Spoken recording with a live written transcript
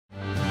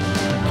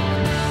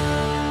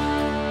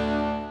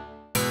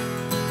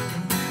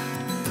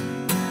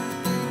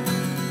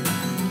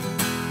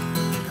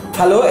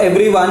Hello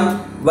everyone,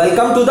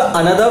 welcome to the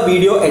another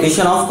video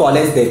edition of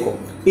College Deco.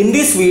 In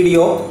this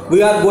video,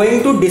 we are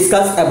going to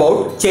discuss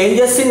about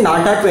changes in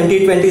NATA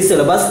 2020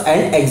 syllabus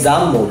and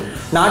exam mode.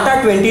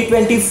 NATA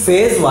 2020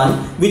 Phase 1,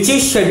 which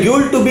is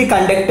scheduled to be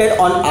conducted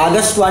on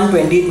August 1,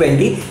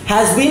 2020,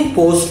 has been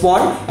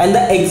postponed and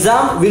the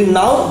exam will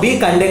now be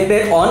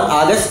conducted on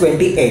August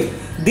 28.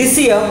 This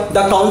year,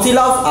 the Council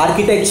of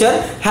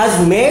Architecture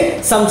has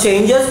made some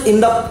changes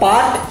in the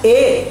Part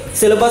A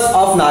syllabus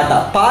of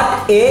NATA.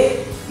 Part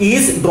A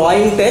is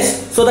drawing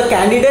test. So the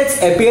candidates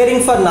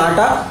appearing for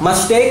NATA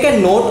must take a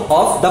note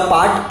of the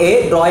Part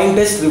A drawing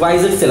test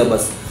revised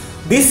syllabus.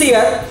 This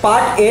year,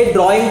 Part A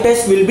drawing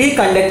test will be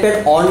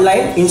conducted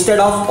online instead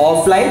of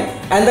offline,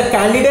 and the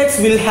candidates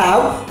will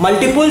have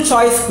multiple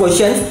choice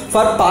questions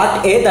for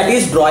Part A, that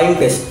is drawing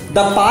test.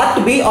 The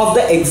Part B of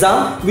the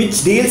exam,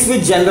 which deals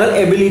with general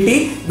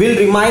ability, will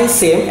remain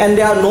same and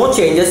there are no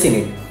changes in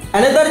it.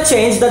 Another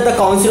change that the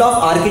Council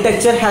of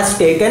Architecture has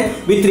taken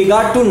with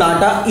regard to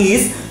NATA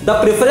is the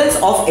preference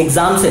of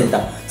exam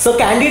center. So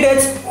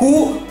candidates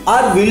who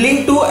are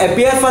willing to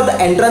appear for the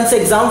entrance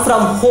exam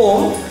from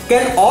home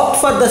can opt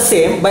for the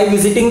same by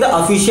visiting the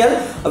official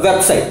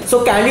website.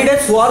 So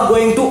candidates who are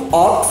going to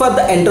opt for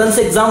the entrance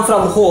exam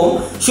from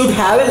home should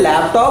have a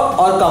laptop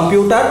or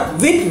computer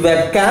with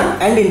webcam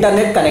and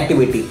internet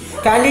connectivity.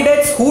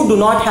 Candidates who do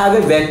not have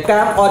a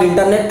webcam or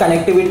internet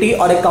connectivity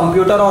or a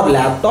computer or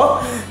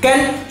laptop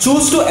can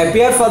choose to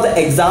appear for the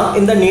exam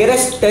in the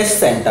nearest test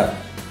center.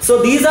 So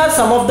these are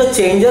some of the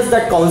changes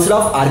that Council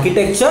of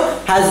Architecture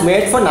has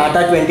made for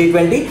NATA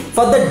 2020.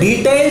 For the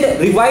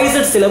detailed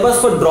revised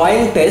syllabus for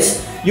drawing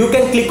test, you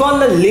can click on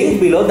the link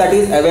below that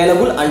is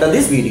available under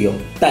this video.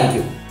 Thank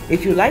you.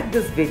 If you like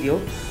this video,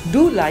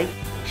 do like,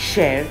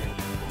 share,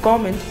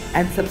 comment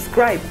and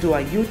subscribe to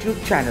our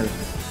YouTube channel.